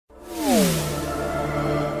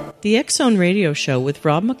The X Zone Radio Show with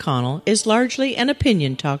Rob McConnell is largely an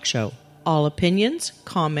opinion talk show. All opinions,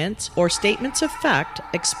 comments, or statements of fact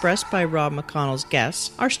expressed by Rob McConnell's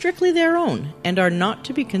guests are strictly their own and are not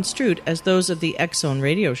to be construed as those of the X Zone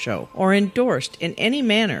Radio Show or endorsed in any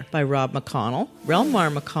manner by Rob McConnell,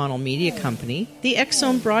 Relmar McConnell Media Company, the X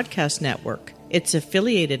Zone Broadcast Network, its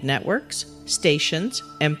affiliated networks, stations,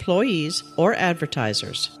 employees, or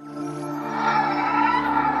advertisers.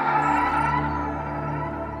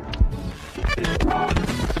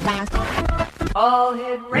 All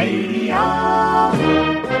Hit Radio.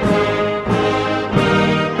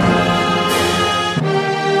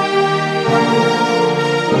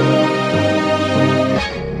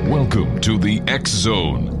 Welcome to the X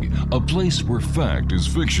Zone, a place where fact is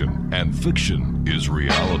fiction and fiction is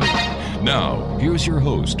reality. Now, here's your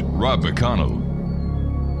host, Rob McConnell.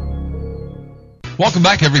 Welcome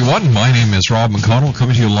back, everyone. My name is Rob McConnell,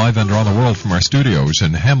 coming to you live and around the world from our studios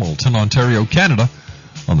in Hamilton, Ontario, Canada,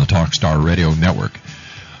 on the Talkstar Radio Network.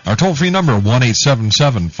 Our toll-free number,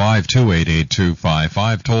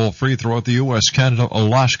 1-877-528-8255, toll-free throughout the U.S., Canada,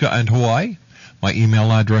 Alaska, and Hawaii. My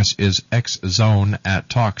email address is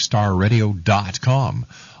xzone@talkstarradio.com.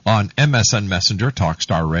 On MSN Messenger,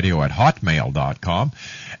 talkstarradio@hotmail.com.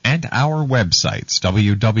 And our websites,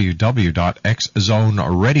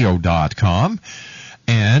 www.xzoneradio.com.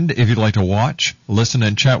 And if you'd like to watch, listen,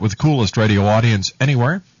 and chat with the coolest radio audience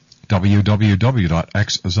anywhere,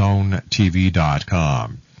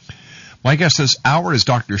 www.xzonetv.com. My guest this hour is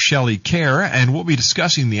Dr. Shelley Kaehr, and we'll be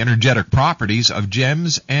discussing the energetic properties of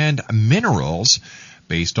gems and minerals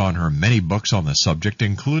based on her many books on the subject,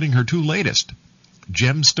 including her two latest,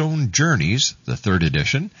 Gemstone Journeys, the 3rd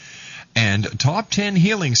edition, and Top 10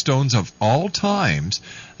 Healing Stones of All Times,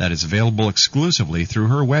 that is available exclusively through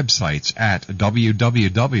her websites at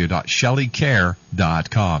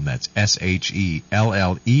www.shelleykaehr.com. That's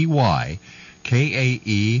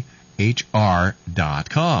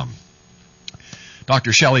SHELLEYKAEHR.com.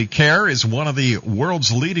 Dr. Shelley Kaehr is one of the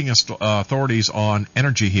world's leading authorities on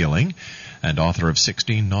energy healing and author of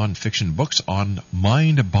 16 nonfiction books on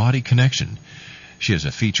mind-body connection. She is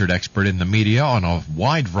a featured expert in the media on a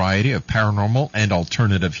wide variety of paranormal and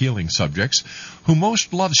alternative healing subjects, who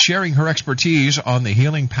most loves sharing her expertise on the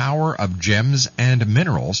healing power of gems and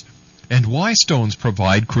minerals and why stones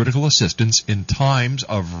provide critical assistance in times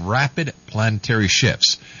of rapid planetary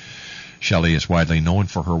shifts. Shelley is widely known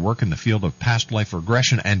for her work in the field of past life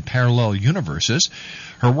regression and parallel universes.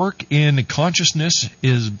 Her work in consciousness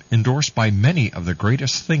is endorsed by many of the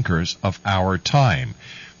greatest thinkers of our time.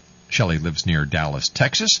 Shelley lives near Dallas,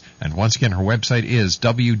 Texas, and once again her website is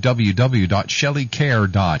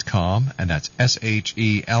www.shelleykaehr.com, and that's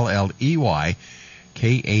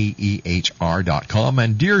SHELLEYKAEHR.com.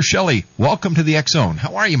 And dear Shelley, welcome to the X Zone.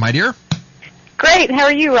 How are you, my dear? Great. How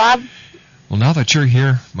are you, Rob? Well, now that you're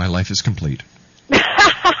here, my life is complete. Oh,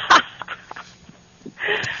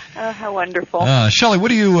 how wonderful. Shelley, what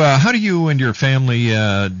do you? How do you and your family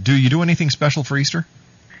do? You do anything special for Easter?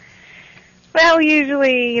 Well,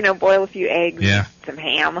 usually, boil a few eggs, yeah, and some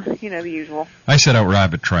ham, the usual. I set out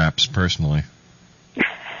rabbit traps, personally.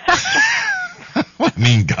 What a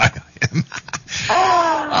mean guy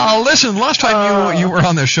I am. Listen, last time you were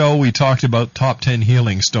on the show, we talked about top 10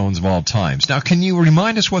 healing stones of all times. Now, can you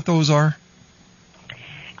remind us what those are?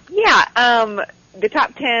 Yeah, the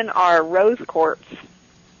top 10 are rose quartz,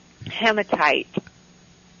 hematite,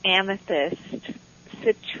 amethyst,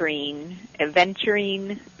 citrine,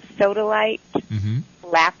 aventurine, sodalite,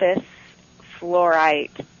 lapis,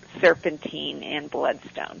 fluorite, serpentine, and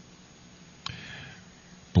bloodstone.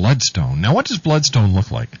 Bloodstone. Now, what does bloodstone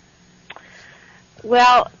look like?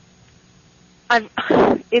 Well,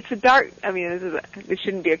 it's a dark. This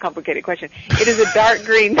shouldn't be a complicated question. It is a dark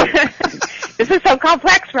green. This is so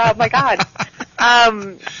complex, Rob. My God.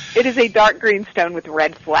 It is a dark green stone with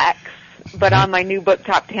red flecks. But on my new book,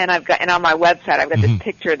 Top 10, and on my website, I've got this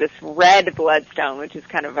picture of this red bloodstone, which is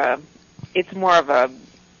kind of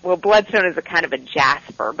bloodstone is a kind of a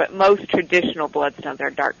jasper, but most traditional bloodstones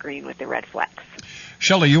are dark green with the red flecks.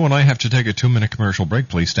 Shelley, you and I have to take a 2-minute commercial break.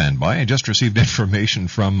 Please stand by. I just received information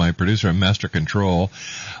from my producer and Master Control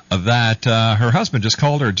that her husband just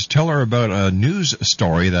called her to tell her about a news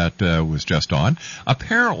story that was just on.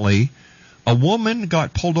 Apparently, a woman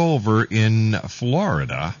got pulled over in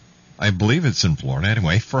Florida, I believe it's in Florida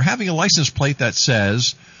anyway, for having a license plate that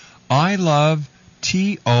says, I love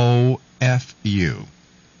TOFU.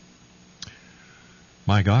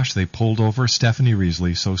 My gosh, they pulled over Stephanie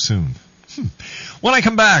Risley so soon. When I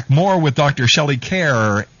come back, more with Dr. Shelley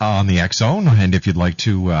Kaehr on the X Zone. And if you'd like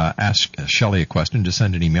to ask Shelley a question, just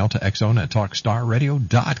send an email to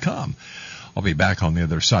xzone@talkstarradio.com. I'll be back on the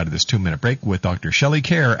other side of this 2-minute break with Dr. Shelley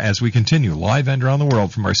Kaehr as we continue live and around the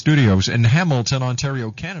world from our studios in Hamilton,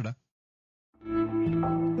 Ontario, Canada.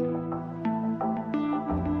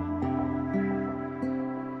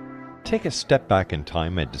 Take a step back in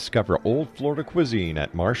time and discover old Florida cuisine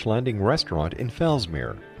at Marsh Landing Restaurant in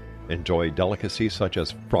Fellsmere. Enjoy delicacies such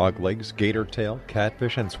as frog legs, gator tail,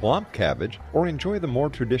 catfish, and swamp cabbage, or enjoy the more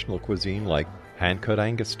traditional cuisine like hand-cut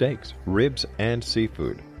Angus steaks, ribs, and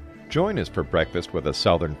seafood. Join us for breakfast with a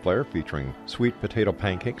southern flair featuring sweet potato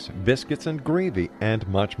pancakes, biscuits, and gravy, and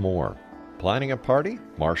much more. Planning a party?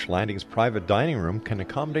 Marsh Landing's private dining room can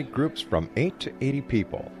accommodate groups from 8 to 80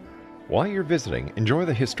 people. While you're visiting, enjoy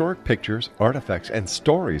the historic pictures, artifacts, and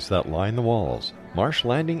stories that line the walls. Marsh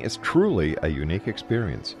Landing is truly a unique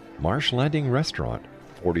experience. Marsh Landing Restaurant,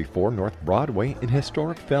 44 North Broadway in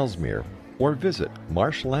historic Fellsmere, or visit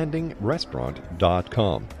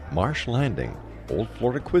marshlandingrestaurant.com. Marsh Landing, Old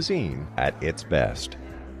Florida cuisine at its best.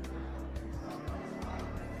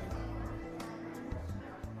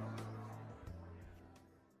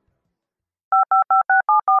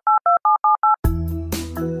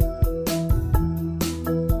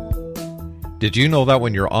 Did you know that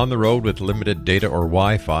when you're on the road with limited data or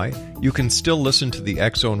Wi-Fi, you can still listen to the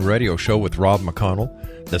X-Zone Radio Show with Rob McConnell,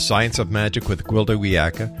 The Science of Magic with Gwilda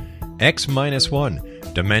Wiyaka,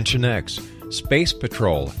 X-1, Dimension X, Space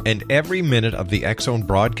Patrol, and every minute of the X-Zone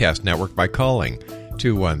broadcast network by calling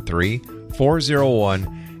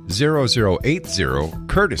 213-401-0080,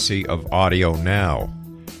 courtesy of Audio Now.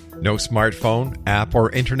 No smartphone, app,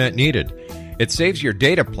 or internet needed. It saves your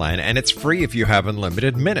data plan, and it's free if you have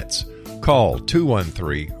unlimited minutes. Call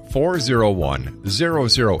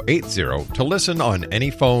 213-401-0080 to listen on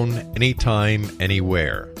any phone, anytime,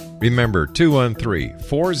 anywhere. Remember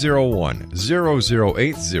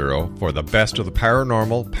 213-401-0080 for the best of the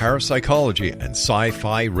paranormal, parapsychology, and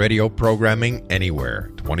sci-fi radio programming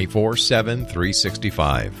anywhere, 24/7,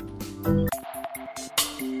 365.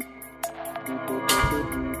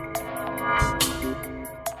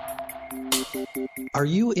 Are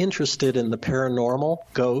you interested in the paranormal,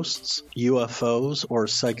 ghosts, UFOs, or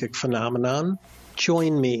psychic phenomenon?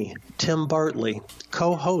 Join me, Tim Bartley,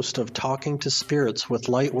 co-host of Talking to Spirits with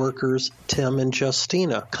Lightworkers Tim and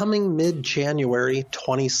Justina, coming mid-January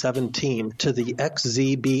 2017 to the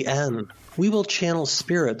XZBN. We will channel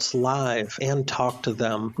spirits live and talk to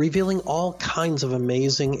them, revealing all kinds of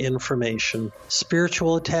amazing information.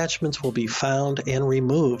 Spiritual attachments will be found and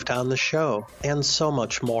removed on the show, and so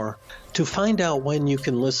much more. To find out when you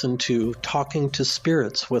can listen to Talking to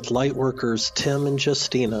Spirits with Lightworkers Tim and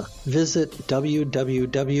Justina, visit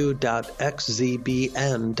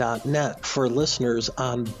www.xzbn.net for listeners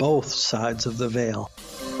on both sides of the veil.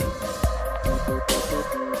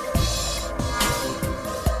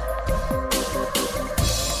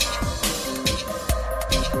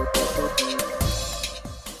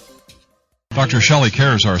 Dr. Shelley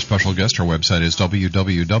Kaehr is our special guest. Her website is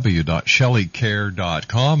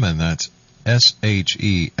www.shelleykaehr.com, and that's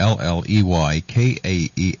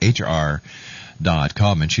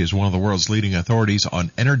SHELLEYKAEHR.com. And she is one of the world's leading authorities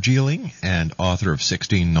on energy healing and author of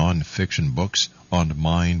 16 non-fiction books on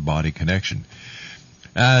mind-body connection.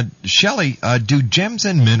 Shelley, do gems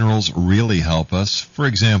and minerals really help us? For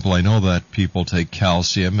example, I know that people take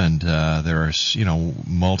calcium, and there are,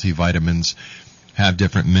 multivitamins have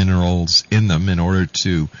different minerals in them in order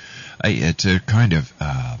to kind of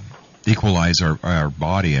equalize our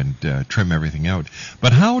body and trim everything out.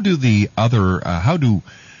 But how do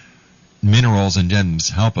minerals and gems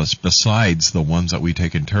help us besides the ones that we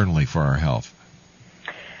take internally for our health?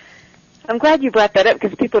 I'm glad you brought that up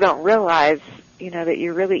because people don't realize, that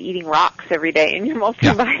you're really eating rocks every day in your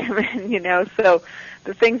multivitamin, so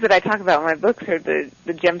the things that I talk about in my books are the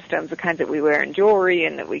gemstones, the kinds that we wear in jewelry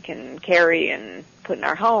and that we can carry and put in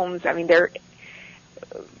our homes. I mean, they're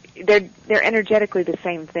energetically the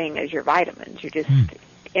same thing as your vitamins. You're just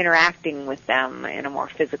interacting with them in a more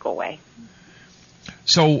physical way.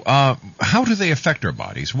 So how do they affect our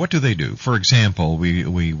bodies? What do they do? For example,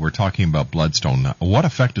 we were talking about bloodstone. What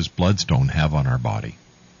effect does bloodstone have on our body?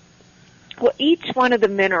 Well, each one of the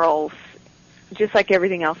minerals, just like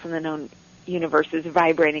everything else in the known universe, is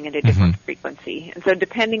vibrating at a different frequency. And so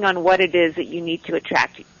depending on what it is that you need to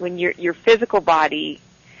attract, when your physical body,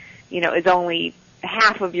 is only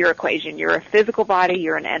half of your equation. You're a physical body,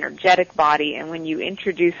 you're an energetic body, and when you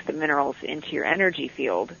introduce the minerals into your energy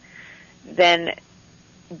field, then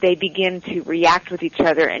they begin to react with each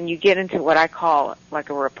other, and you get into what I call like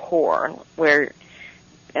a rapport, where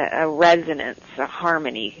a resonance, a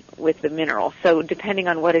harmony with the minerals. So depending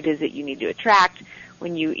on what it is that you need to attract,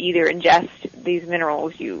 when you either ingest these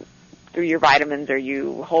minerals, you through your vitamins or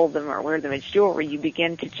you hold them or wear them as jewelry, you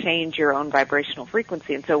begin to change your own vibrational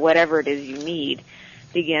frequency. And so whatever it is you need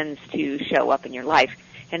begins to show up in your life.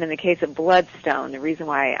 And in the case of bloodstone, the reason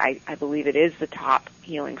why I believe it is the top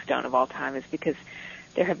healing stone of all time is because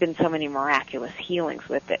there have been so many miraculous healings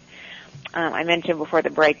with it. I mentioned before the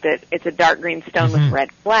break that it's a dark green stone with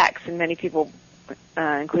red flecks, and many people,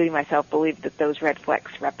 including myself, believe that those red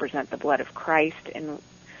flecks represent the blood of Christ. And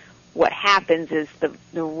what happens is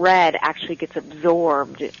the red actually gets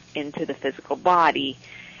absorbed into the physical body,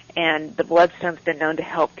 and the bloodstone's been known to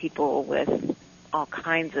help people with all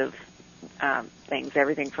kinds of things,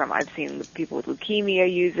 everything from, I've seen people with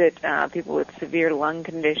leukemia use it, people with severe lung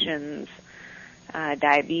conditions,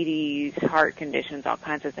 diabetes, heart conditions, all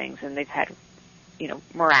kinds of things, and they've had,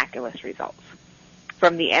 miraculous results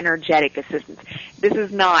from the energetic assistance. This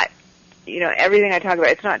is not, everything I talk about,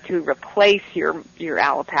 it's not to replace your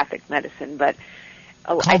allopathic medicine, but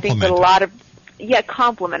I think that a lot of,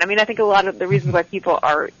 complement. I mean, I think a lot of the reasons why people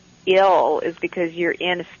are ill is because you're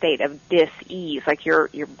in a state of dis-ease, like your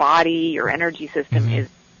body, your energy system is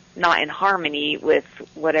not in harmony with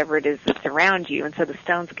whatever it is that's around you, and so the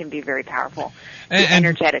stones can be very powerful to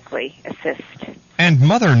energetically assist. And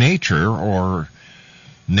Mother Nature, or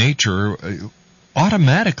nature,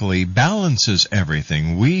 automatically balances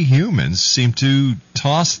everything. We humans seem to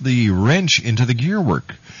toss the wrench into the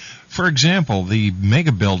gearwork. For example, the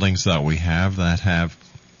mega buildings that we have that have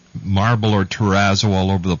marble or terrazzo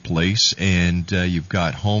all over the place, and you've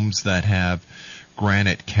got homes that have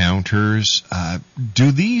granite counters.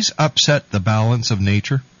 Do these upset the balance of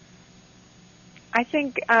nature? I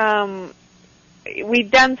think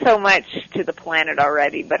we've done so much to the planet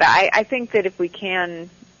already, but I think that if we can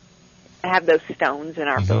have those stones in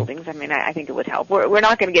our buildings, I mean, I think it would help. We're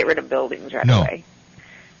not going to get rid of buildings right away.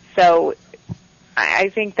 So I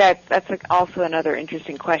think that's also another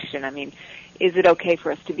interesting question. I mean, is it okay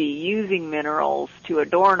for us to be using minerals to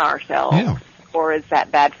adorn ourselves, or is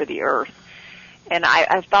that bad for the earth? And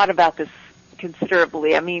I've thought about this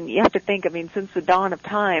considerably. I mean, you have to think, since the dawn of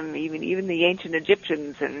time, even the ancient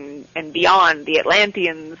Egyptians and beyond, the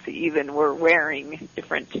Atlanteans even were wearing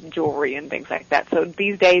different jewelry and things like that. So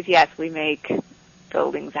these days, yes, we make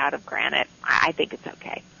buildings out of granite. I think it's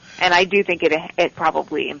okay. And I do think it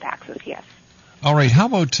probably impacts us, yes. All right, how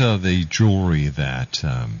about the jewelry that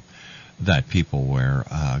people wear?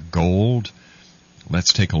 Gold.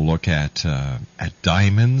 Let's take a look at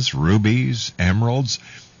diamonds, rubies, emeralds.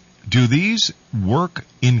 Do these work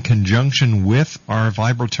in conjunction with our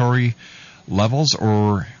vibratory levels,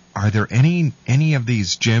 or are there any of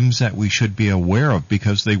these gems that we should be aware of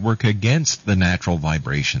because they work against the natural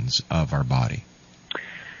vibrations of our body?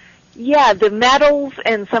 Yeah, the metals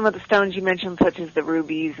and some of the stones you mentioned, such as the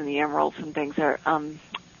rubies and the emeralds and things, are.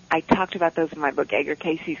 I talked about those in my book, Edgar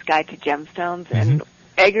Cayce's Guide to Gemstones, and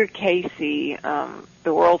Edgar Cayce,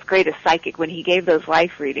 the world's greatest psychic, when he gave those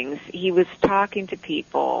life readings, he was talking to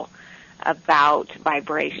people about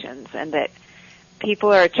vibrations and that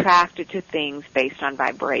people are attracted to things based on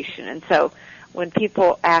vibration. And so when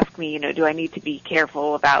people ask me, do I need to be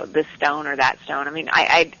careful about this stone or that stone,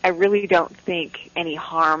 I really don't think any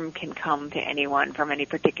harm can come to anyone from any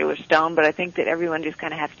particular stone, but I think that everyone just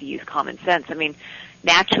kind of has to use common sense.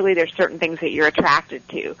 Naturally, there's certain things that you're attracted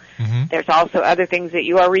to. There's also other things that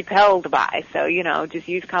you are repelled by. So, just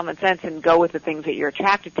use common sense and go with the things that you're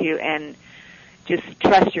attracted to, and just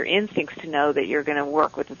trust your instincts to know that you're going to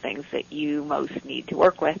work with the things that you most need to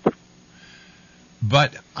work with.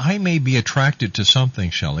 But I may be attracted to something,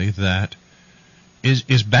 Shelley, that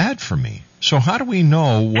is bad for me. So how do we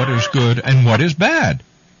know what is good and what is bad?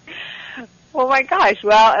 Oh, my gosh.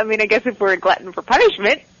 Well, I guess if we're a glutton for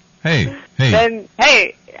punishment, Hey. Then,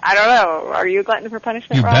 I don't know. Are you a glutton for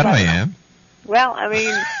punishment, You Rob? bet I am. Well,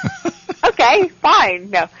 okay,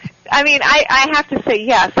 fine. No. I have to say,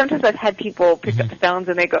 sometimes I've had people pick up stones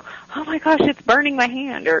and they go, oh my gosh, it's burning my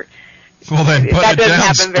hand, or well, then put that it doesn't down,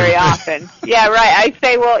 happen very often. Yeah, right. I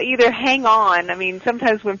say, well, either hang on.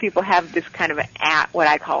 Sometimes when people have this kind of what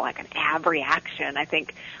I call like an ab reaction, I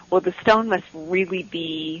think, well, the stone must really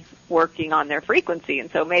be working on their frequency,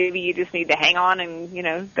 and so maybe you just need to hang on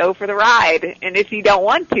and, go for the ride. And if you don't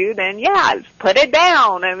want to, then, put it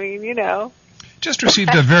down. Just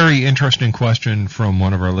received a very interesting question from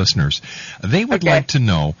one of our listeners. They would like to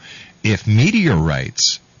know if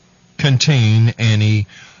meteorites contain any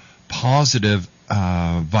positive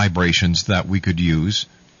vibrations that we could use.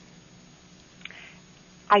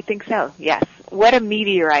 I think so, yes. What a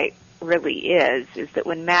meteorite really is that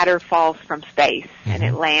when matter falls from space and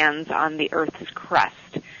it lands on the Earth's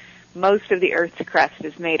crust, most of the Earth's crust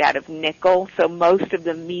is made out of nickel, so most of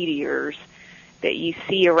the meteors that you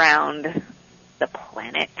see around the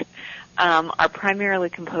planet are primarily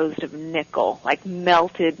composed of nickel, like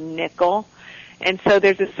melted nickel. And so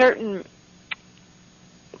there's a certain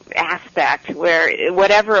aspect where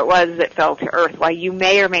whatever it was that fell to Earth, while you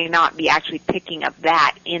may or may not be actually picking up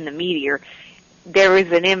that in the meteor, there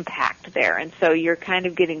is an impact there. And so you're kind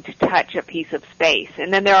of getting to touch a piece of space.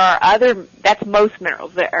 And then there are other, that's most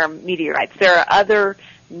minerals that are meteorites. There are other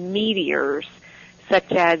meteors,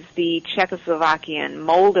 such as the Czechoslovakian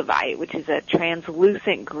moldavite, which is a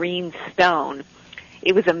translucent green stone.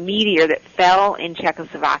 It was a meteor that fell in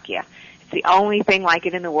Czechoslovakia. It's the only thing like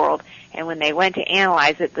it in the world. And when they went to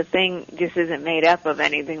analyze it, the thing just isn't made up of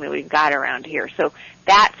anything that we've got around here. So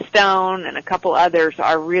that stone and a couple others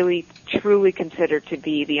are really, truly considered to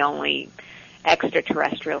be the only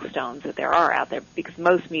extraterrestrial stones that there are out there, because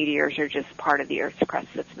most meteors are just part of the Earth's crust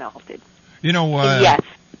that's melted. You know, yes.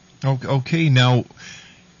 Okay, now,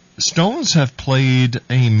 stones have played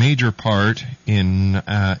a major part in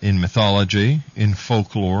mythology, in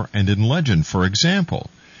folklore, and in legend. For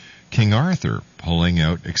example, King Arthur pulling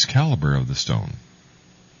out Excalibur of the stone.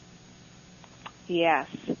 Yes.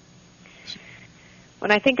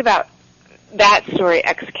 When I think about that story,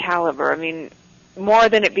 Excalibur, I mean, more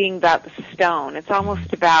than it being about the stone, it's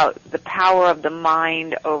almost about the power of the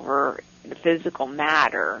mind over the physical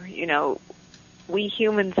matter. You know, we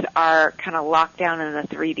humans are kind of locked down in a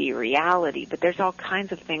 3D reality, but there's all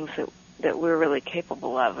kinds of things that we're really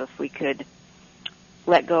capable of if we could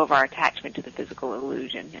let go of our attachment to the physical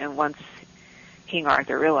illusion. And once King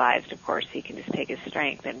Arthur realized, of course, he can just take his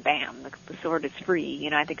strength and bam, the sword is free. You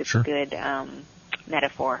know, I think it's a good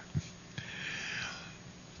metaphor.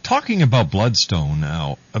 Talking about bloodstone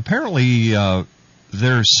now, apparently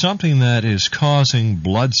there's something that is causing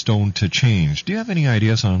bloodstone to change. Do you have any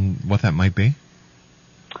ideas on what that might be?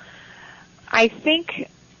 I think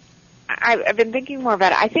I've been thinking more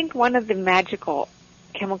about it. I think one of the magical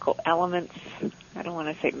chemical elements, I don't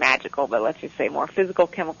want to say magical, but let's just say more physical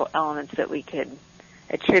chemical elements that we could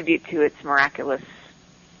attribute to its miraculous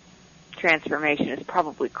transformation is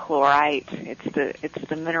probably chlorite. It's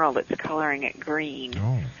the mineral that's coloring it green.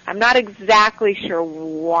 Oh. I'm not exactly sure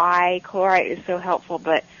why chlorite is so helpful,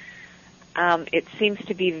 but it seems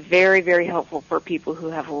to be very, very helpful for people who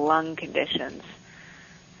have lung conditions.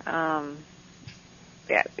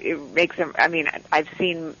 Yeah, it makes them, I mean, I've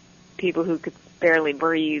seen people who could barely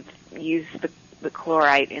breathe use the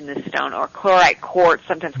chlorite in the stone, or chlorite quartz.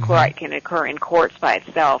 Sometimes chlorite can occur in quartz by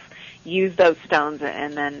itself. Use those stones,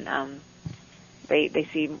 and then they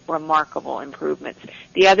see remarkable improvements.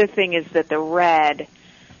 The other thing is that the red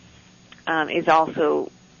is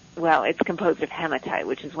also, well, it's composed of hematite,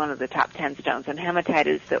 which is one of the top 10 stones. And hematite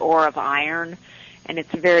is the ore of iron, and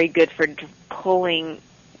it's very good for pulling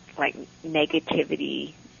like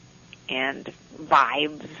negativity and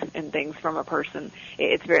vibes and things from a person.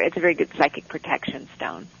 It's a very good psychic protection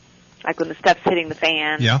stone. Like when the stuff's hitting the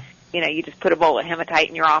fan, you know, you just put a bowl of hematite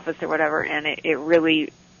in your office or whatever, and it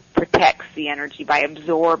really protects the energy by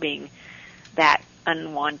absorbing that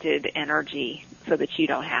unwanted energy so that you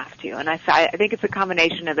don't have to. And I think it's a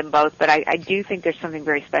combination of them both, but I do think there's something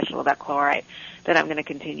very special about chlorite that I'm going to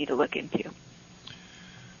continue to look into.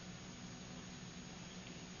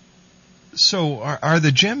 So are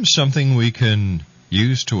the gems something we can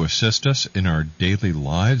use to assist us in our daily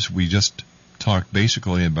lives? We just talked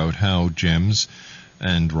basically about how gems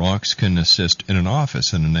and rocks can assist in an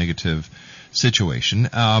office in a negative situation.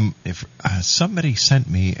 If somebody sent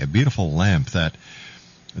me a beautiful lamp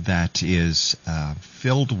that is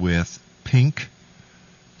filled with pink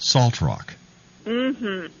salt rock.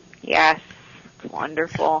 Mm-hmm. Yes. It's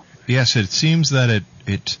wonderful. Yes, it seems that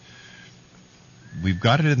it we've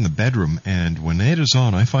got it in the bedroom, and when it is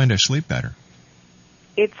on, I find I sleep better.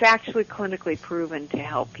 It's actually clinically proven to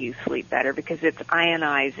help you sleep better because it's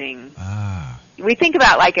ionizing. We think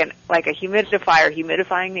about like a humidifier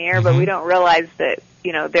humidifying the air, but we don't realize that,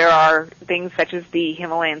 you know, there are things such as the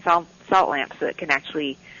Himalayan salt lamps that can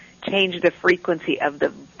actually change the frequency of the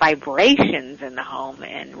vibrations in the home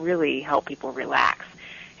and really help people relax.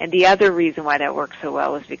 And the other reason why that works so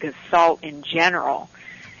well is because salt in general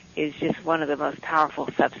is just one of the most powerful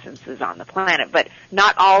substances on the planet. But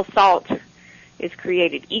not all salt is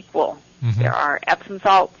created equal. There are Epsom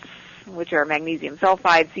salts, which are magnesium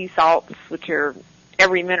sulfide, sea salts, which are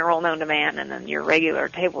every mineral known to man, and then your regular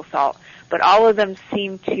table salt. But all of them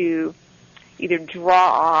seem to either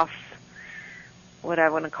draw off what I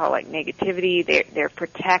want to call like negativity. They're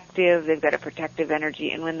protective. They've got a protective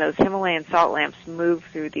energy. And when those Himalayan salt lamps move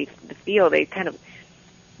through the field,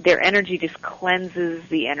 their energy just cleanses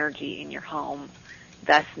the energy in your home,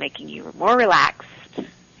 thus making you more relaxed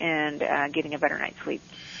and getting a better night's sleep.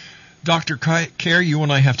 Dr. Kaehr, you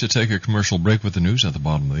and I have to take a commercial break with the news at the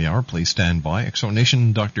bottom of the hour. Please stand by.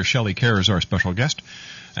 Exonation, Dr. Shelley Kaehr is our special guest,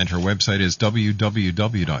 and her website is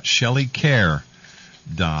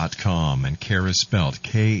www.shelleykaehr.com, and Kaehr is spelled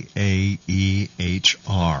Kaehr.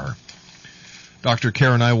 Dr.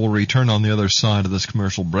 Kaehr and I will return on the other side of this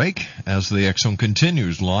commercial break as the X Zone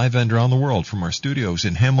continues live and around the world from our studios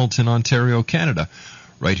in Hamilton, Ontario, Canada,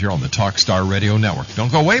 right here on the Talkstar Radio Network.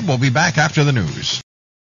 Don't go away. We'll be back after the news.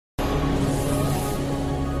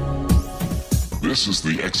 This is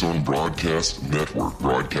the X Zone Broadcast Network,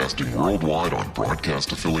 broadcasting worldwide on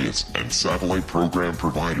broadcast affiliates and satellite program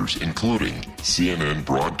providers, including CNN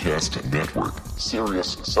Broadcast Network,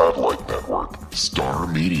 Sirius Satellite Network, Star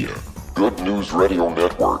Media, Good News Radio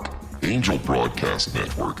Network, Angel Broadcast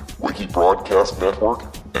Network, Wiki Broadcast Network,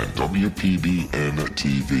 and WPBN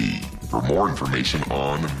TV. For more information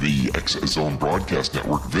on the X Zone Broadcast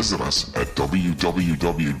Network, visit us at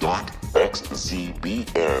www.xzbn.net.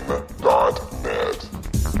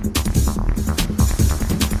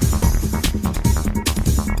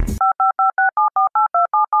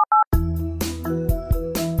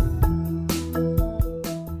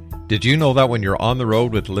 Did you know that when you're on the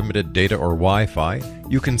road with limited data or Wi-Fi,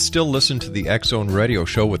 you can still listen to the X Zone Radio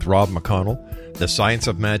Show with Rob McConnell, The Science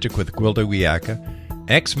of Magic with Gwilda Wiyaka,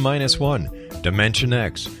 X-1, Dimension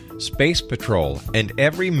X, Space Patrol, and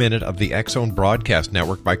every minute of the X Zone Broadcast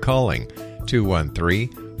Network by calling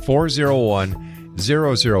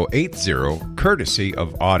 213-401-0080, courtesy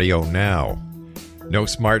of Audio Now. No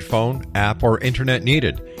smartphone, app, or internet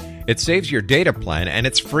needed. It saves your data plan, and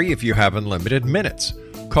it's free if you have unlimited minutes.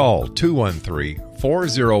 Call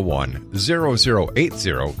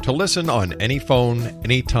 213-401-0080 to listen on any phone,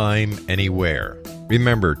 anytime, anywhere.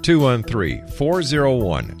 Remember,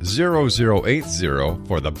 213-401-0080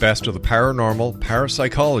 for the best of the paranormal,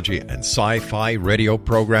 parapsychology, and sci-fi radio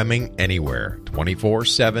programming anywhere.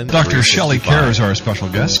 24/7. Dr. Shelley Kaehr is our special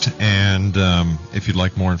guest, and if you'd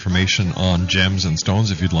like more information on gems and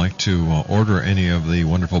stones, if you'd like to order any of the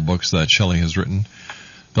wonderful books that Shelley has written,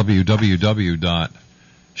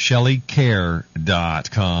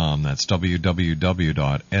 www.shelleykaehr.com. That's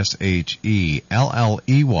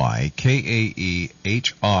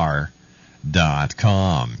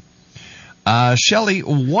www.shelleykaehr.com. Shelley,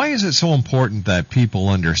 why is it so important that people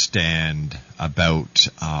understand about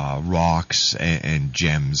rocks and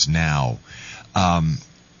gems now?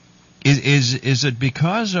 Is it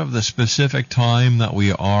because of the specific time that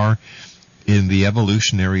we are in the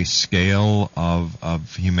evolutionary scale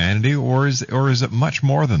of humanity, or is it much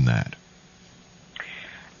more than that?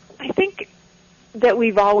 I think that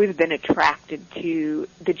we've always been attracted to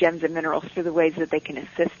the gems and minerals for the ways that they can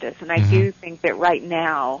assist us. And I do think that right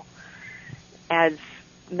now, as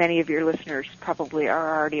many of your listeners probably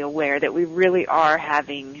are already aware, that we really are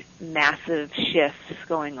having massive shifts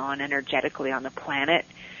going on energetically on the planet.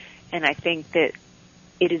 And I think that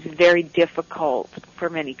it is very difficult for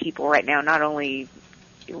many people right now, not only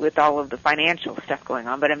with all of the financial stuff going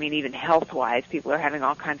on, but I mean even health-wise, people are having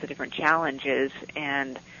all kinds of different challenges.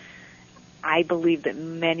 And I believe that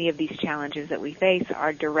many of these challenges that we face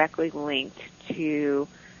are directly linked to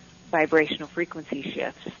vibrational frequency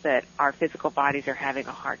shifts that our physical bodies are having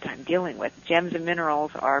a hard time dealing with. Gems and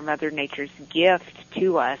minerals are Mother Nature's gift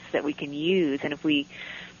to us that we can use. And if we,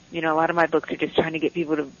 a lot of my books are just trying to get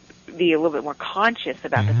people to be a little bit more conscious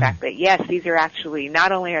about the fact that, yes, these are actually,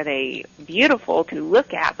 not only are they beautiful to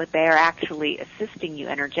look at, but they are actually assisting you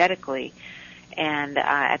energetically. And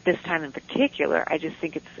at this time in particular, I just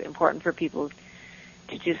think it's important for people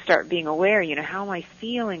to just start being aware, how am I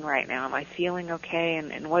feeling right now? Am I feeling okay?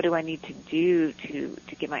 And what do I need to do to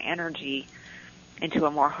get my energy into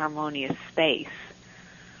a more harmonious space?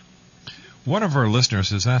 One of our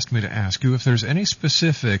listeners has asked me to ask you if there's any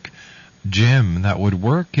specific gem that would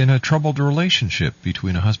work in a troubled relationship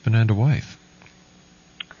between a husband and a wife.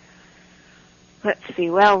 Let's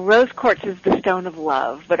see. Well, rose quartz is the stone of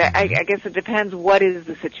love, but I guess it depends what is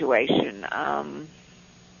the situation.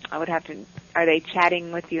 I would have to. Are they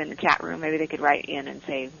chatting with you in the chat room? Maybe they could write in and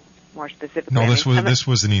say more specifically. No, this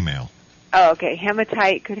was an email. Oh, okay.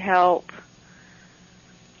 Hematite could help.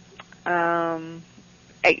 By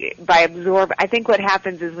absorb. I think what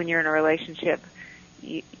happens is when you're in a relationship,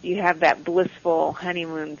 you have that blissful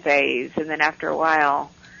honeymoon phase, and then after a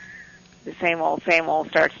while, the same old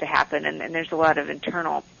starts to happen, and there's a lot of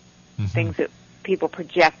internal things that people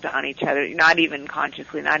project on each other, not even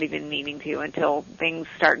consciously, not even meaning to, until things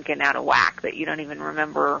start getting out of whack that you don't even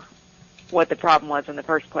remember what the problem was in the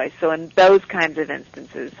first place. So in those kinds of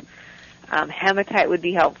instances, hematite would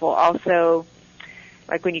be helpful. Also,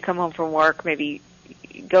 like when you come home from work, maybe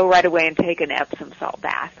go right away and take an Epsom salt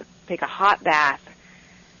bath. Take a hot bath,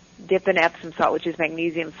 dip in Epsom salt, which is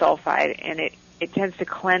magnesium sulfide, and it tends to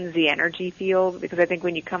cleanse the energy field, because I think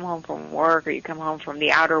when you come home from work or you come home from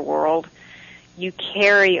the outer world, you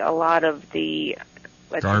carry a lot of the,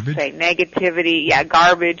 let's garbage? just say, negativity,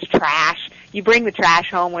 garbage, trash. You bring the trash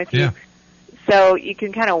home with you. Yeah. So you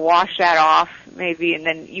can kind of wash that off maybe, and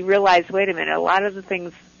then you realize, wait a minute, a lot of the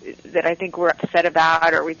things that I think we're upset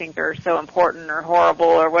about or we think are so important or horrible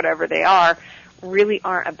or whatever they are really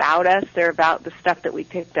aren't about us. They're about the stuff that we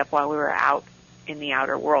picked up while we were out in the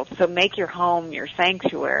outer world. So make your home your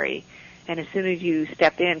sanctuary, and as soon as you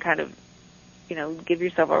step in, kind of, give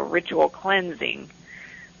yourself a ritual cleansing,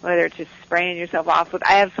 whether it's just spraying yourself off with,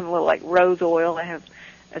 I have some little like rose oil. I have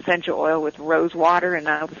essential oil with rose water, and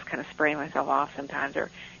I'll just kind of spray myself off sometimes, or,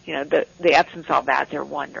 the Epsom salt baths are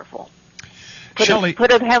wonderful. Shelley,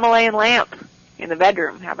 put a Himalayan lamp in the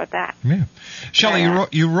bedroom. How about that? Yeah. Shelley,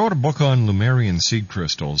 you wrote a book on Lemurian seed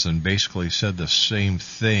crystals and basically said the same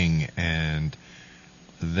thing, and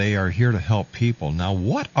they are here to help people. Now,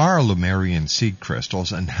 what are Lemurian seed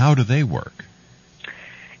crystals, and how do they work?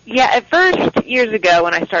 Yeah, at first, years ago,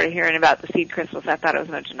 when I started hearing about the seed crystals, I thought it was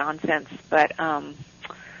a bunch of nonsense, but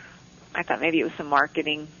I thought maybe it was some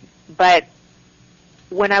marketing. But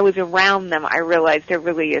when I was around them, I realized there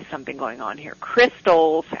really is something going on here.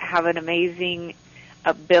 Crystals have an amazing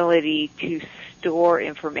ability to store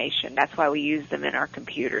information. That's why we use them in our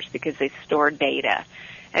computers, because they store data.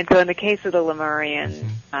 And so in the case of the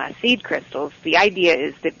Lemurian seed crystals, the idea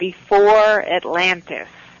is that before Atlantis,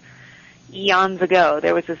 eons ago,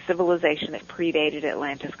 there was a civilization that predated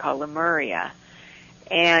Atlantis called Lemuria.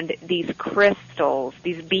 And these crystals,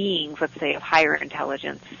 these beings, let's say, of higher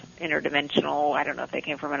intelligence, interdimensional, I don't know if they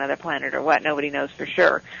came from another planet or what, nobody knows for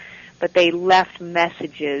sure, but they left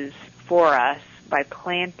messages for us by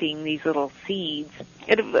planting these little seeds.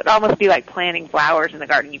 It would almost be like planting flowers in the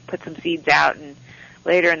garden. You put some seeds out, and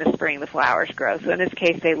later in the spring the flowers grow. So in this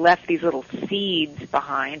case, they left these little seeds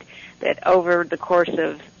behind that over the course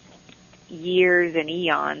of years and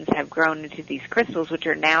eons have grown into these crystals, which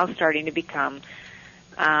are now starting to become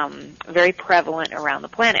very prevalent around the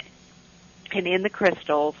planet. And in the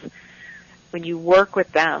crystals, when you work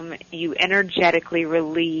with them, you energetically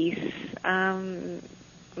release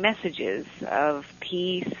messages of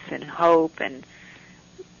peace and hope and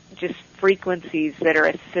just frequencies that are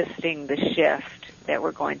assisting the shift that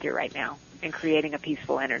we're going through right now and creating a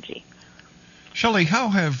peaceful energy. Shelley, how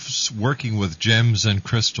has working with gems and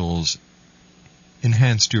crystals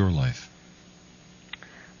enhanced your life?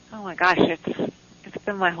 Oh my gosh, it's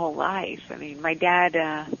been my whole life. I mean, my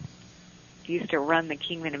dad used to run the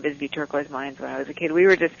Kingman and Bisbee turquoise mines when I was a kid.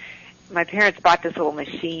 My parents bought this little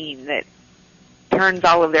machine that turns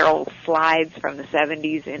all of their old slides from the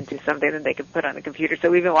 70s into something that they could put on the computer. So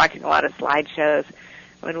we've been watching a lot of slideshows.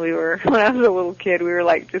 When I was a little kid, we were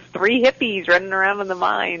like just three hippies running around in the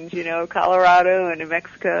mines, Colorado and New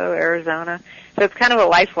Mexico, Arizona. So it's kind of a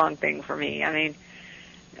lifelong thing for me. I mean,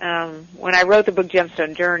 when I wrote the book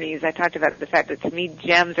Gemstone Journeys, I talked about the fact that to me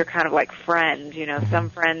gems are kind of like friends. Some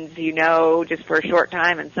friends just for a short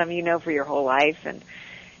time, and some for your whole life. And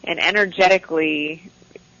energetically,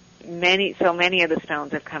 so many of the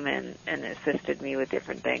stones have come in and assisted me with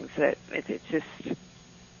different things that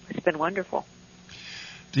it's been wonderful.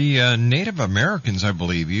 The Native Americans, I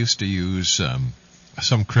believe, used to use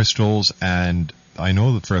some crystals, and I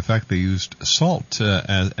know that for a fact they used salt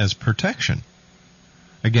as protection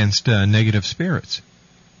against negative spirits.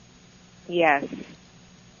 Yes,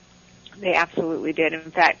 they absolutely did.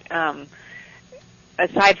 In fact,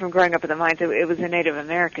 aside from growing up in the mines, it was a Native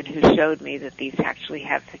American who showed me that these actually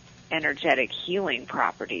have energetic healing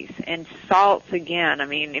properties. And salts, again, I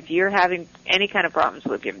mean, if you're having any kind of problems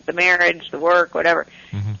with the marriage, the work, whatever,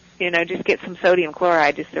 just get some sodium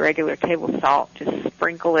chloride, just the regular table salt, just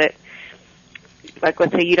sprinkle it. Like,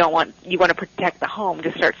 let's say you want to protect the home,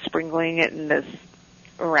 just start sprinkling it in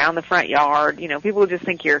around the front yard. People just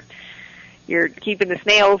think you're keeping the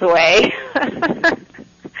snails away,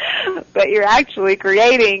 but you're actually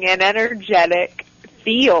creating an energetic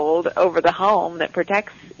field over the home that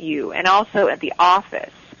protects you. And also at the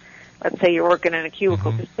office, let's say you're working in a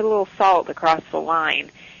cubicle, just put a little salt across the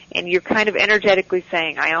line, and you're kind of energetically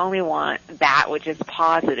saying, I only want that which is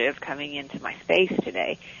positive coming into my space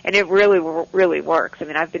today. And it really, really works. I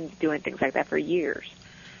mean, I've been doing things like that for years.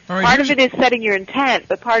 Right, part of it is setting your intent,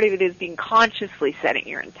 but part of it is being consciously setting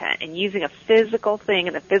your intent and using a physical thing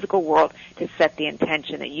in the physical world to set the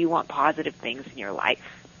intention that you want positive things in your life.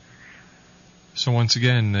 So once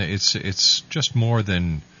again, it's just more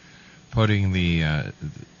than putting the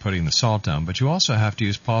salt down, but you also have to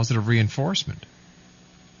use positive reinforcement.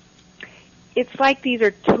 it's like these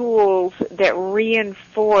are tools that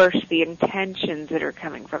reinforce the intentions that are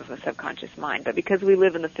coming from the subconscious mind. But because we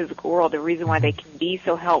live in the physical world, the reason why they can be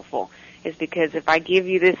so helpful is because if I give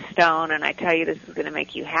you this stone and I tell you this is going to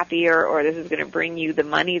make you happier, or this is going to bring you the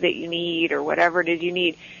money that you need, or whatever it is you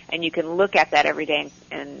need, and you can look at that every day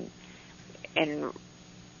and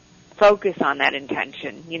focus on that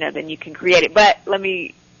intention, then you can create it. But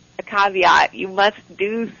a caveat, you must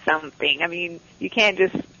do something. I mean, you can't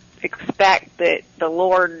just expect that the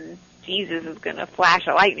Lord Jesus is going to flash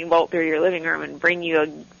a lightning bolt through your living room and bring you a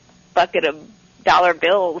bucket of dollar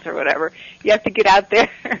bills or whatever. You have to get out there.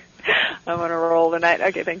 I'm on a roll tonight.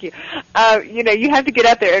 Okay, thank you. You have to get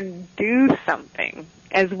out there and do something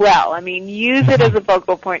as well. I mean, use it as a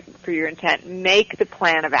focal point for your intent. Make the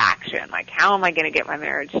plan of action. Like, how am I going to get my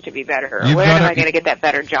marriage to be better? Or where am I going to get that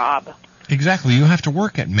better job? Exactly. You have to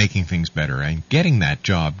work at making things better and getting that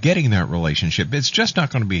job, getting that relationship. It's just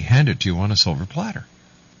not going to be handed to you on a silver platter.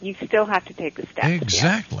 You still have to take the steps.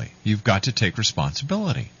 Exactly. Yeah. You've got to take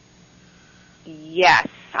responsibility. Yes.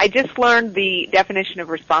 I just learned the definition of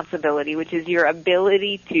responsibility, which is your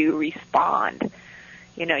ability to respond.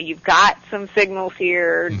 You've got some signals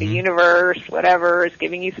here, the universe, whatever, is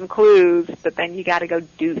giving you some clues, but then you got to go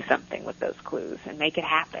do something with those clues and make it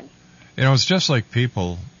happen. It's just like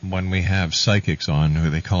people when we have psychics on who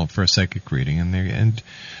they call up for a psychic reading, and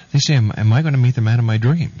they say, am I going to meet the man of my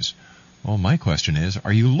dreams? Well, my question is,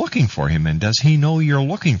 are you looking for him, and does he know you're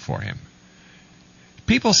looking for him?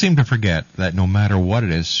 People seem to forget that no matter what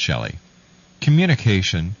it is, Shelley,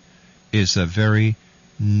 communication is a very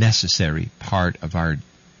necessary part of our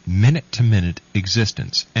minute-to-minute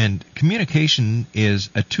existence. And communication is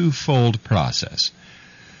a twofold process,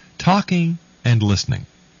 talking and listening.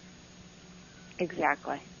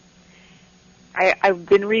 Exactly. I've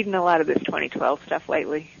been reading a lot of this 2012 stuff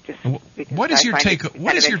lately. Just because what is your take?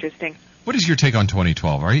 Interesting. What is your take on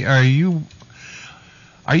 2012? Are you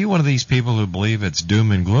one of these people who believe it's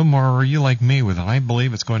doom and gloom, or are you like me, I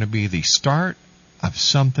believe it's going to be the start of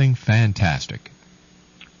something fantastic?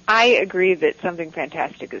 I agree that something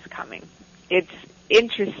fantastic is coming. It's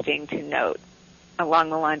interesting to note, along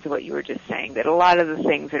the lines of what you were just saying, that a lot of the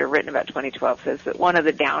things that are written about 2012 says that one of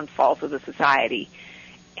the downfalls of the society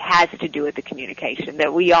has to do with the communication,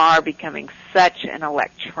 that we are becoming such an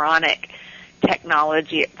electronic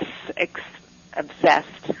technology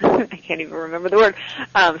obsessed, I can't even remember the word,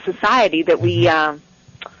 society, that we,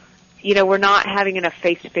 we're not having enough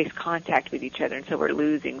face-to-face contact with each other, and so we're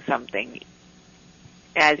losing something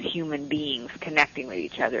as human beings connecting with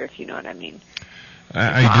each other, if you know what I mean.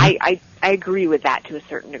 I agree with that to a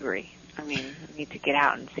certain degree. I mean, we need to get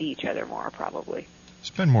out and see each other more, probably.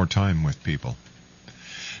 Spend more time with people.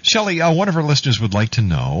 Shelley, one of our listeners would like to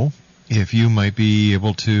know if you might be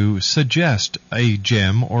able to suggest a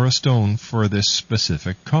gem or a stone for this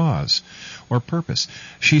specific cause or purpose.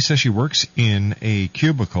 She says she works in a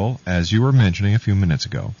cubicle, as you were mentioning a few minutes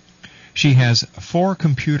ago. She has 4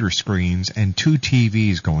 computer screens and 2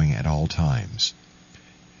 TVs going at all times.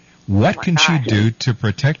 What can she do to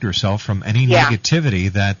protect herself from any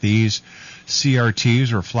negativity that these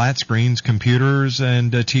CRTs or flat screens, computers,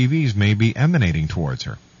 and TVs may be emanating towards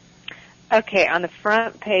her? Okay, on the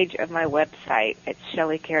front page of my website at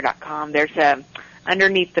ShelleyKaehr.com, there's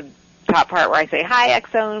underneath the top part where I say, hi,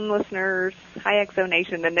 X-Zone listeners, hi, X-Zone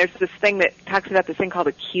Nation, then there's this thing that talks about this thing called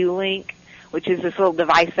a Q-Link, which is this little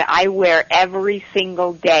device that I wear every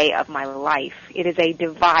single day of my life. It is a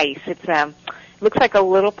device. It looks like a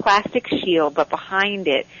little plastic shield, but behind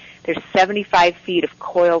it, there's 75 feet of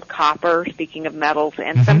coiled copper, speaking of metals,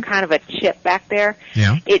 and some kind of a chip back there.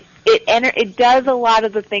 Yeah. It does a lot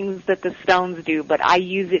of the things that the stones do, but I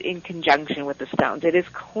use it in conjunction with the stones. It is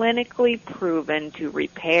clinically proven to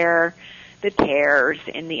repair the tears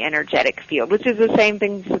in the energetic field, which is the same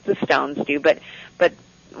things that the stones do, but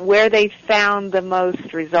where they found the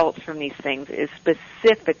most results from these things is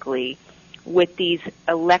specifically with these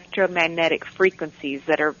electromagnetic frequencies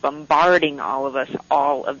that are bombarding all of us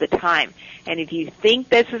all of the time. And if you think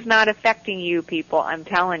this is not affecting you people, I'm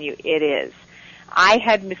telling you, it is. I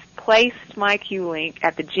had misplaced my Q-Link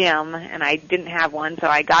at the gym, and I didn't have one, so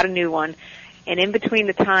I got a new one. And in between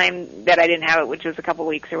the time that I didn't have it, which was a couple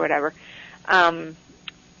weeks or whatever, it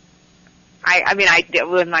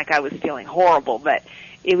wasn't like I was feeling horrible, but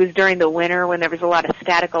it was during the winter when there was a lot of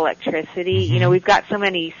static electricity. You know, we've got so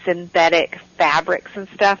many synthetic fabrics and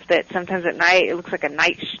stuff that sometimes at night it looks like a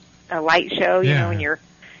light show, you know, when your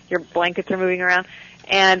blankets are moving around.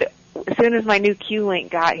 And as soon as my new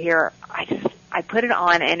Q-Link got here, I put it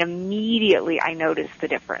on, and immediately I noticed the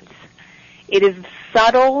difference. It is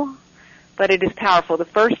subtle, but it is powerful. The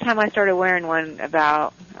first time I started wearing one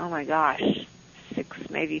about,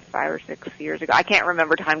 5 or 6 years ago. I can't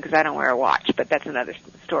remember time because I don't wear a watch, but that's another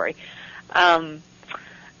story.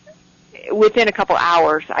 Within a couple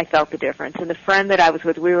hours, I felt the difference. And the friend that I was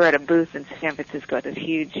with, we were at a booth in San Francisco at this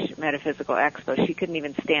huge metaphysical expo. She couldn't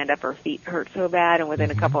even stand up. Her feet hurt so bad, and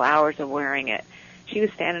within a couple hours of wearing it, she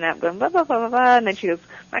was standing up going, blah, blah, blah, blah, blah, and then she goes,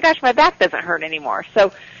 my gosh, my back doesn't hurt anymore.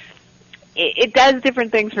 So it does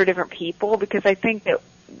different things for different people, because I think that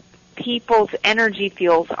people's energy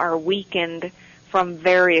fields are weakened from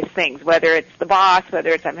various things, whether it's the boss, whether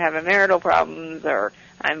it's I'm having marital problems, or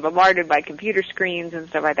I'm bombarded by computer screens and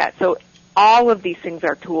stuff like that. So all of these things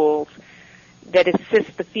are tools that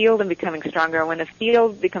assist the field in becoming stronger. And when the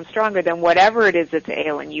field becomes stronger, then whatever it is that's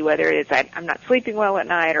ailing you, whether it is I'm not sleeping well at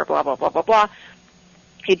night or blah, blah, blah, blah, blah,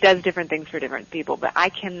 it does different things for different people. But I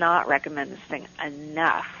cannot recommend this thing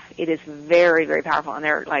enough. It is very, very powerful, and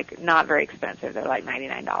they're not very expensive. They're like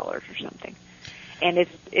 $99 or something. And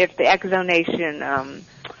if the Exo Nation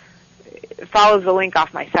follows the link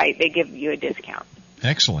off my site, they give you a discount.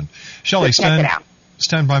 Excellent. Shelley,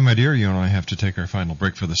 stand by, my dear. You and I have to take our final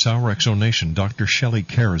break for this hour. Exo Nation, Dr. Shelley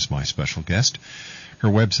Kaehr is my special guest. Her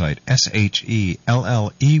website,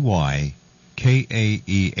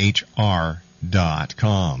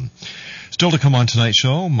 SHELLEYKAEHR.com. Still to come on tonight's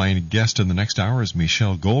show, my guest in the next hour is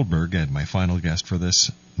Michelle Goldberg, and my final guest for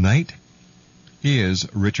this night is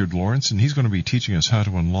Richard Lawrence, and he's going to be teaching us how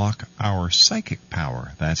to unlock our psychic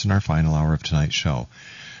power. That's in our final hour of tonight's show.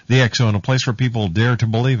 The X Zone, a place where people dare to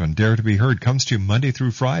believe and dare to be heard, comes to you Monday through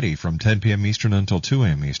Friday from 10 p.m. Eastern until 2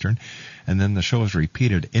 a.m. Eastern, and then the show is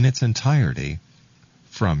repeated in its entirety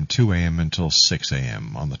from 2 a.m. until 6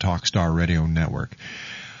 a.m. on the Talkstar Radio Network.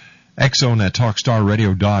 X-Zone at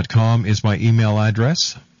TalkStarRadio.com is my email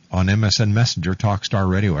address. On MSN Messenger,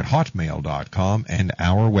 TalkStarRadio at Hotmail.com, and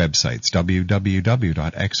our websites,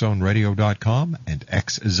 www.xzoneradio.com and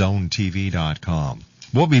xzonetv.com.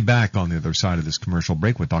 We'll be back on the other side of this commercial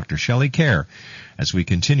break with Dr. Shelley Kaehr as we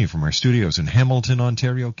continue from our studios in Hamilton,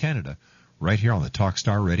 Ontario, Canada, right here on the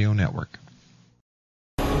Talkstar Radio Network.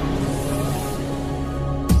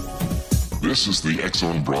 This is the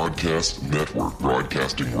X-Zone Broadcast Network,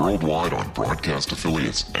 broadcasting worldwide on broadcast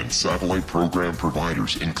affiliates and satellite program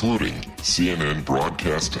providers, including CNN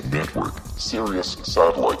Broadcast Network, Sirius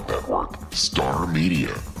Satellite Network, Star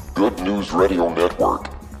Media, Good News Radio Network,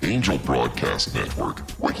 Angel Broadcast Network,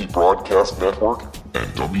 Wiki Broadcast Network, and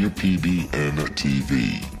WPBN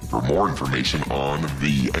TV. For more information on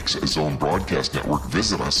the X-Zone Broadcast Network,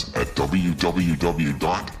 visit us at www.xzbn.net.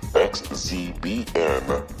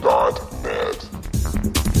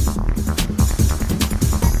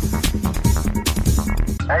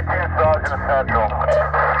 18 Sergeant Central.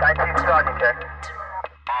 19 Sergeant, check.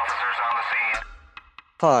 Officers on the scene.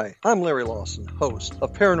 Hi, I'm Larry Lawson, host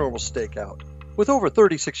of Paranormal Stakeout. With over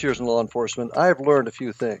 36 years in law enforcement, I have learned a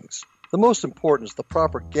few things. The most important is the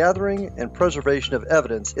proper gathering and preservation of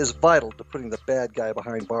evidence is vital to putting the bad guy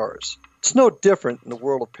behind bars. It's no different in the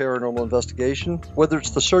world of paranormal investigation. Whether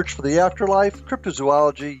it's the search for the afterlife,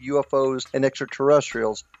 cryptozoology, UFOs, and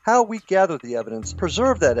extraterrestrials, how we gather the evidence,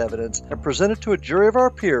 preserve that evidence, and present it to a jury of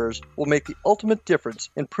our peers will make the ultimate difference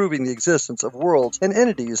in proving the existence of worlds and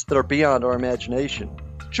entities that are beyond our imagination.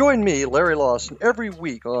 Join me, Larry Lawson, every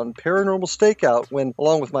week on Paranormal Stakeout when,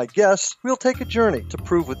 along with my guests, we'll take a journey to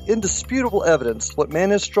prove with indisputable evidence what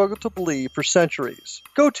man has struggled to believe for centuries.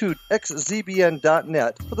 Go to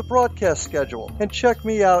xzbn.net for the broadcast schedule and check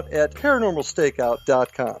me out at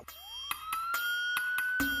paranormalstakeout.com.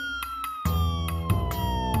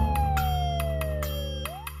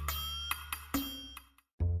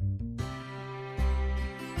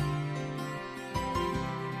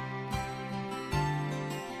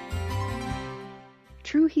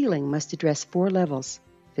 True healing must address 4 levels: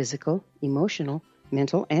 physical, emotional,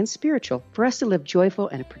 mental, and spiritual, for us to live joyful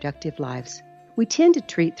and productive lives. We tend to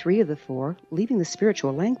treat 3 of the 4, leaving the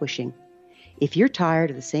spiritual languishing. If you're tired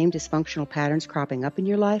of the same dysfunctional patterns cropping up in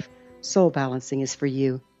your life, Soul Balancing is for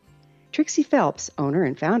you. Trixie Phelps, owner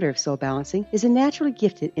and founder of Soul Balancing, is a naturally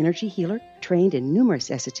gifted energy healer trained in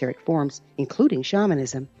numerous esoteric forms, including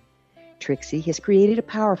shamanism. Trixie has created a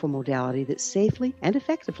powerful modality that safely and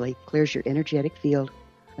effectively clears your energetic field.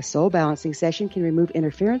 A soul balancing session can remove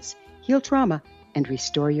interference, heal trauma, and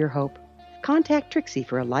restore your hope. Contact Trixie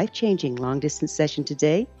for a life-changing long-distance session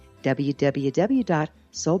today.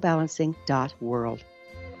 www.soulbalancing.world.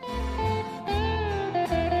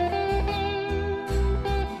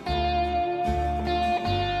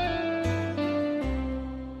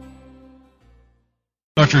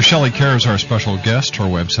 Dr. Shelley Kaehr is our special guest. Her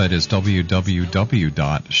website is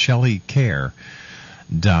www.shelleykaehr.com.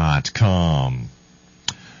 McConnell.com.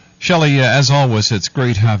 Shelley, as always, it's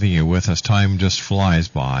great having you with us. Time just flies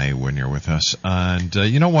by when you're with us. And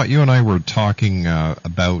you know what? You and I were talking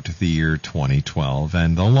about the year 2012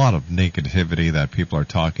 and a lot of negativity that people are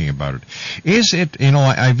talking about it. Is it, you know,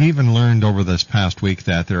 I've even learned over this past week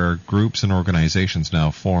that there are groups and organizations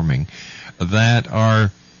now forming that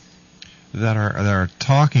are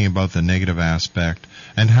talking about the negative aspect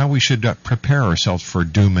and how we should prepare ourselves for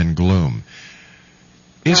doom and gloom.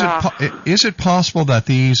 Is it possible that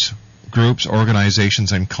these groups,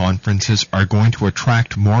 organizations, and conferences are going to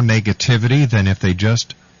attract more negativity than if they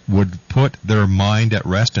just would put their mind at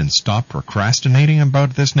rest and stop procrastinating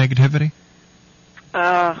about this negativity?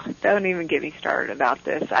 Don't even get me started about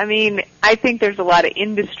this. I mean, I think there's a lot of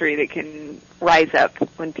industry that can rise up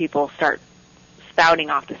when people start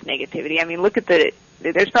spouting off this negativity. I mean, look at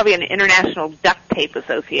there's probably an International Duct Tape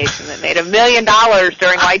Association that made $1 million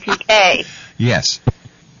during Y2K. Yes.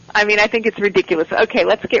 I mean, I think it's ridiculous. Okay,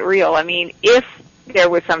 let's get real. I mean, if there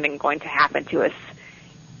was something going to happen to us,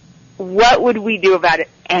 what would we do about it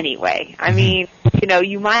anyway? I mean, you know,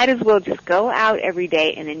 you might as well just go out every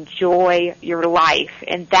day and enjoy your life,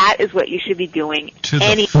 and that is what you should be doing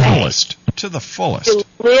anyway. To the fullest. To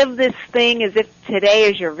live this thing as if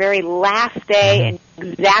today is your very last day and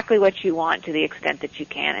exactly what you want to the extent that you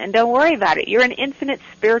can. And don't worry about it. You're an infinite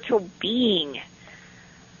spiritual being.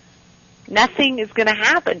 Nothing is going to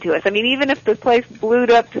happen to us. I mean, even if the place blew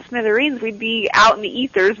up to smithereens, we'd be out in the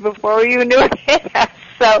ethers before we even knew it hit us.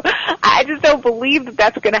 So I just don't believe that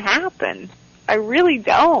that's going to happen. I really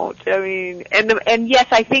don't. I mean, and yes,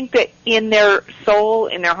 I think that in their soul,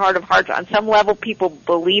 in their heart of hearts, on some level, people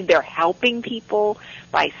believe they're helping people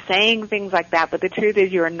by saying things like that. But the truth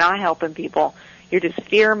is, you are not helping people. You're just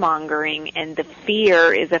fear mongering, and the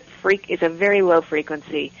fear is a very low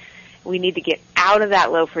frequency. We need to get out of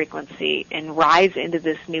that low frequency and rise into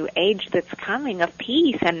this new age that's coming of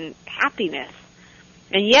peace and happiness.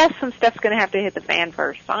 And yes, some stuff's going to have to hit the fan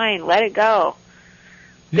first. Fine, let it go.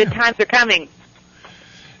 Yeah. Good times are coming.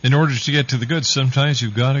 In order to get to the good, sometimes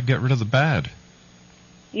you've got to get rid of the bad.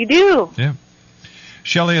 You do. Yeah.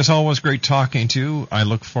 Shelley, as always, great talking to you. I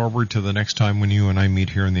look forward to the next time when you and I meet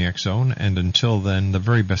here in the X Zone. And until then, the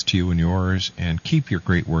very best to you and yours, and keep your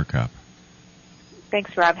great work up.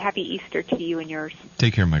 Thanks, Rob. Happy Easter to you and yours.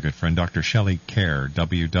 Take care, my good friend. Dr. Shelley Kaehr,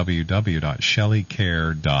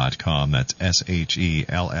 www.shelleykaehr.com. That's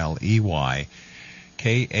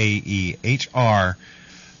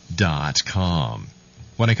SHELLEYKAEHR.com.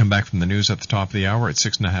 When I come back from the news at the top of the hour at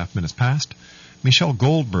 6.5 minutes past, Michelle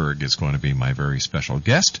Goldberg is going to be my very special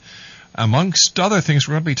guest. Amongst other things,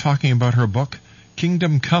 we're going to be talking about her book,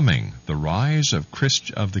 Kingdom Coming: The Rise of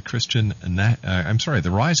Christian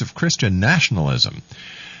Nationalism.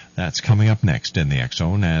 That's coming up next in the X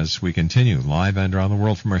Zone as we continue live and around the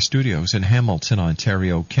world from our studios in Hamilton,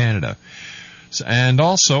 Ontario, Canada. And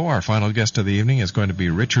also, our final guest of the evening is going to be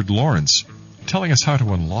Richard Lawrence, telling us how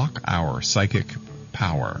to unlock our psychic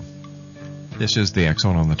power. This is the X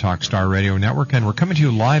Zone on the Talkstar Radio Network, and we're coming to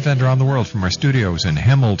you live and around the world from our studios in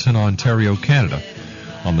Hamilton, Ontario, Canada,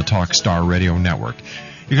 on the Talkstar Radio Network.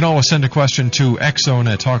 You can always send a question to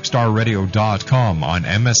xzone@talkstarradio.com, on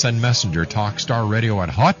MSN Messenger,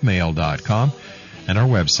 talkstarradio@hotmail.com, and our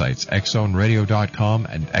websites, xzoneradio.com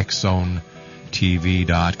and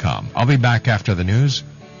xzonetv.com. I'll be back after the news.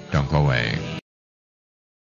 Don't go away.